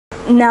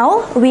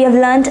Now we have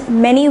learned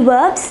many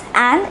verbs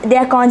and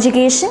their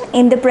conjugation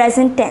in the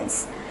present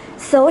tense.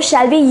 So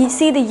shall we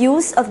see the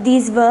use of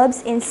these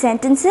verbs in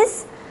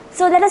sentences?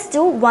 So let us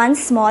do one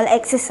small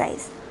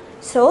exercise.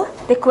 So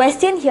the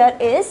question here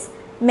is,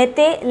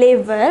 mettez les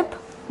verbes,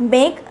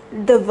 make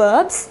the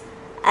verbs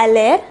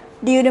aller.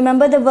 Do you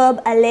remember the verb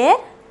aller?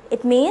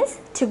 It means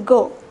to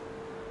go.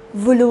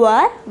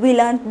 Vouloir, we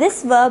learned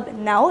this verb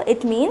now,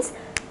 it means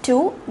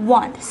to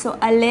want. So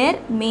aller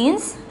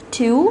means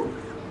to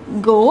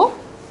go.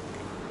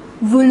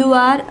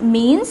 Vouloir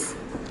means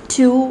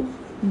to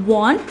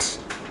want.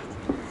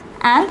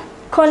 And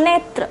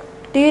connaître,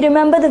 do you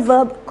remember the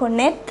verb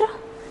connaître?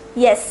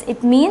 Yes,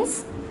 it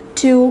means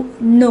to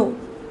know.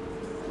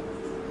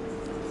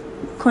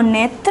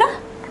 Connaître.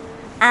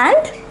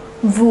 And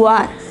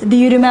voir, do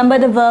you remember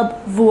the verb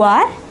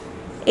voir?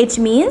 It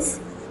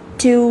means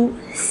to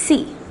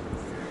see.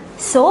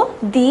 So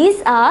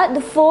these are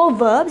the 4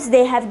 verbs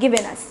they have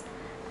given us.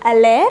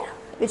 Aller,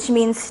 which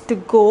means to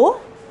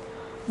go.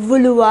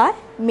 Vouloir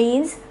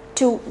means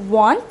to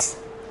want.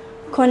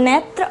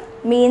 Connaître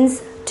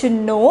means to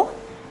know.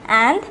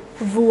 And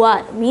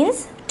voir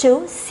means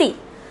to see.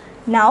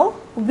 Now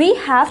we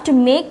have to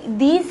make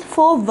these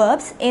 4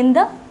 verbs in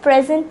the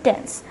present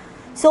tense.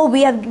 So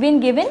we have been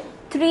given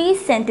 3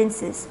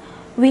 sentences.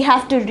 We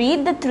have to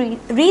read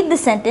the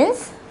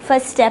sentence.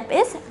 First step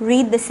is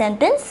read the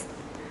sentence.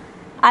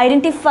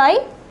 Identify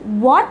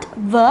what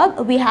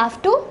verb we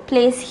have to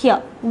place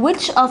here.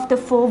 Which of the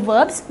 4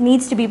 verbs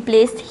needs to be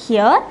placed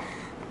here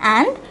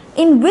and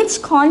in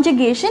which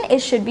conjugation it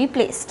should be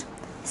placed.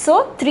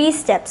 So 3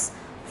 steps.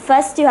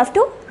 First you have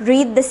to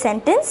read the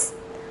sentence,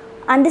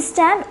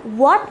 understand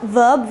what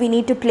verb we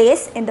need to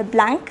place in the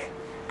blank,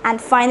 and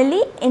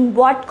finally in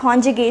what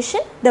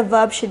conjugation the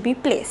verb should be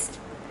placed.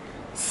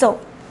 So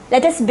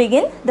let us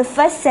begin. The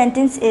first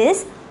sentence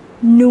is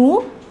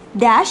nous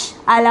dash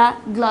à la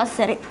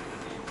glossarie.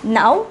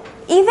 Now,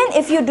 even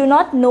if you do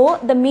not know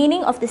the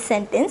meaning of the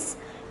sentence,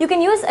 you can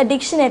use a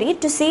dictionary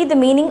to see the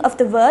meaning of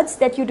the words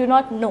that you do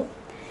not know.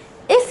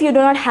 If you do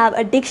not have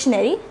a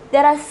dictionary,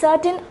 there are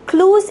certain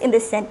clues in the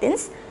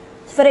sentence.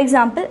 For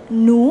example,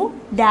 nous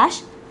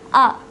dash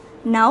à.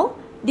 Now,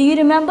 do you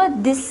remember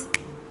this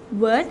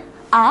word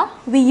à?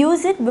 We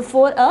use it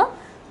before a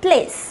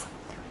place.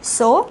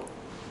 So,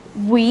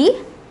 we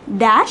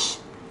dash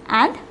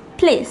and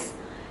place.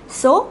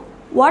 So,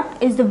 what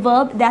is the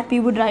verb that we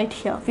would write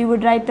here? We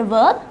would write the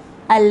verb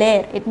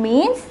aller. It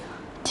means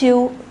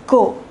to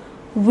go.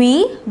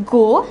 We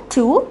go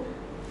to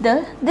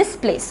this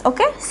place.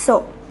 Okay.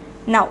 So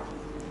now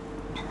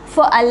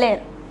for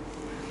aller.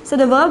 So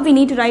the verb we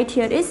need to write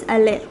here is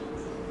aller.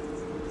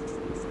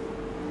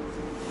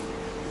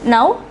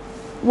 Now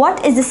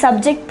what is the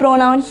subject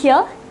pronoun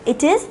here?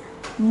 It is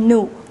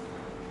nous.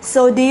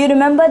 So do you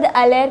remember the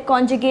aller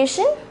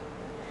conjugation?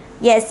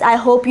 Yes, I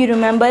hope you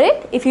remember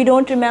it. If you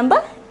don't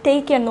remember,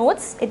 take your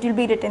notes, it will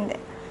be written there.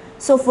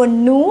 So for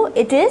nous,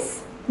 it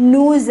is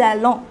nous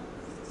allons.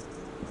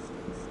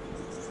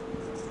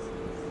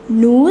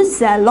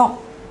 Nous allons.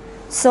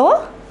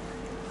 So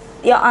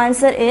your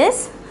answer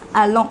is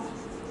allons.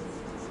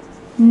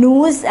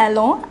 Nous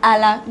allons à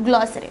la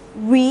glossarie.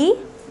 We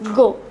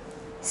go.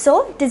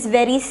 So it is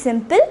very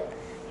simple.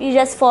 We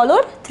just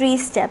followed 3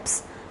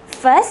 steps.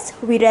 First,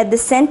 we read the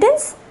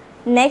sentence.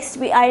 Next,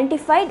 we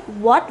identified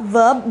what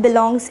verb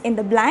belongs in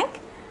the blank.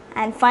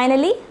 And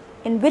finally,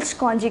 in which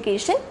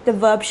conjugation the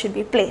verb should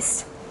be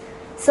placed.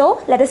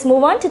 So let us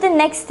move on to the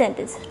next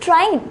sentence.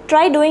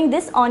 Try doing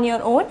this on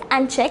your own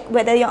and check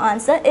whether your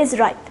answer is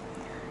right.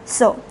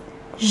 So,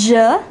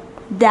 je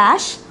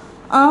dash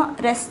un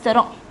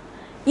restaurant.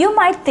 You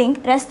might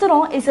think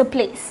restaurant is a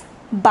place,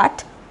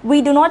 but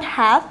we do not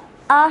have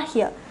a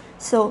here.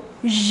 So,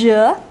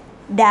 je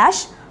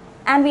dash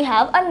and we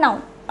have a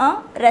noun,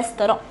 un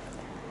restaurant.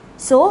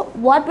 So,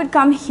 what would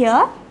come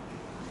here?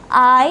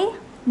 I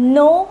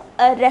know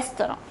a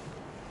restaurant.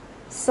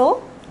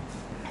 So,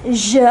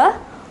 je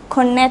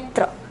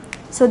connaître.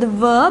 So, the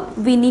verb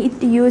we need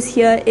to use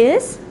here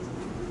is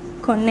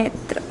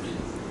connaître.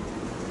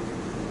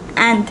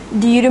 And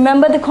do you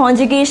remember the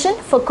conjugation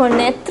for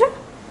connaître?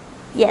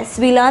 Yes,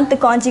 we learned the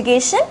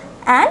conjugation.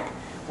 And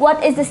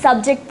what is the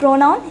subject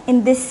pronoun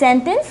in this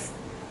sentence?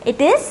 It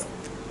is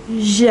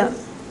je.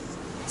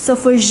 So,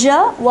 for je,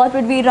 what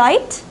would we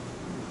write?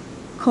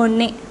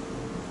 Connaît.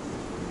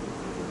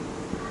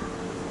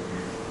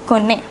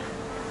 Connaît.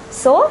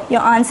 So,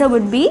 your answer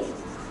would be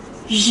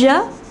je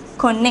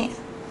connais.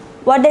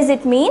 What does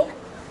it mean?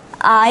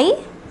 I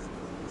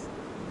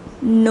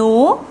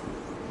know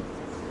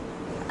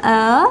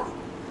a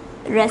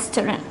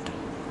restaurant.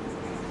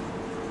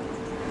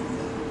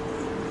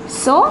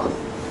 So,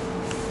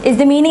 is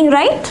the meaning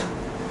right?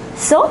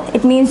 So,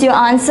 it means your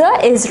answer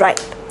is right.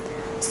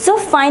 So,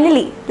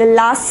 finally, the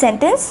last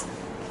sentence.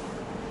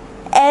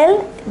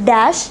 Elle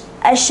dash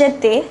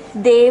acheter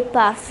des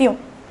parfums.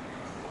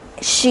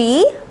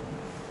 She,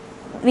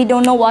 we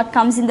don't know what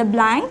comes in the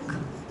blank.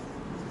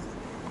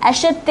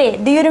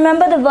 Acheter. Do you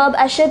remember the verb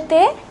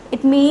acheter?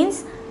 It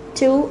means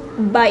to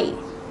buy.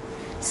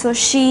 So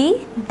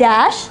she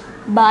dash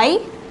buy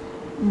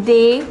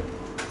they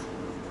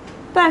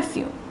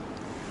perfume.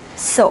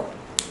 So,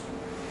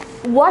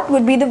 what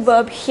would be the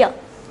verb here?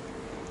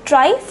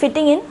 Try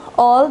fitting in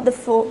all the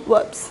 4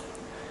 verbs.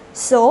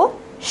 So,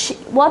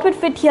 what would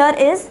fit here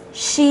is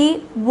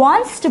she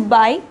wants to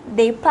buy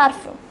their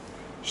perfume.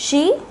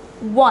 She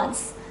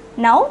wants.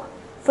 Now,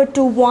 for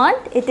to want,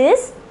 it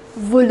is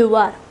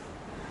vouloir.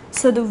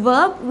 So, the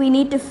verb we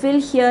need to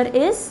fill here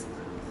is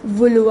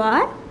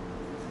vouloir.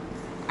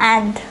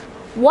 And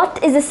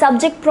what is the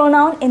subject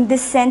pronoun in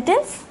this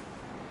sentence?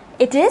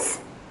 It is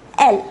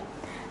elle.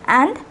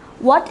 And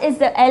what is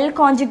the elle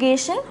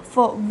conjugation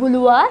for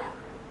vouloir?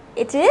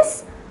 It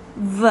is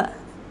v.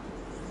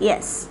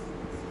 Yes.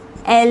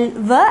 Elle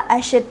veut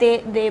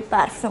acheter des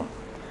parfums.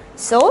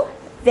 So,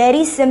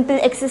 very simple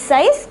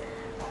exercise.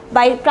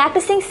 By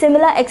practicing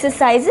similar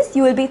exercises,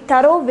 you will be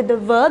thorough with the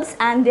verbs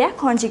and their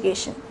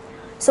conjugation.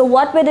 So,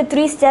 what were the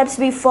 3 steps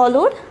we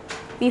followed?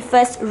 We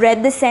first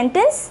read the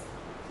sentence.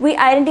 We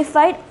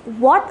identified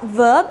what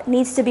verb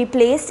needs to be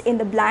placed in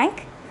the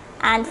blank.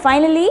 And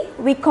finally,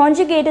 we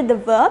conjugated the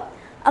verb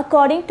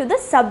according to the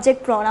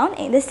subject pronoun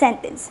in the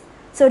sentence.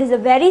 So, it is a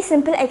very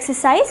simple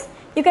exercise.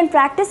 You can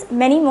practice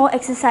many more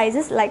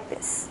exercises like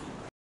this.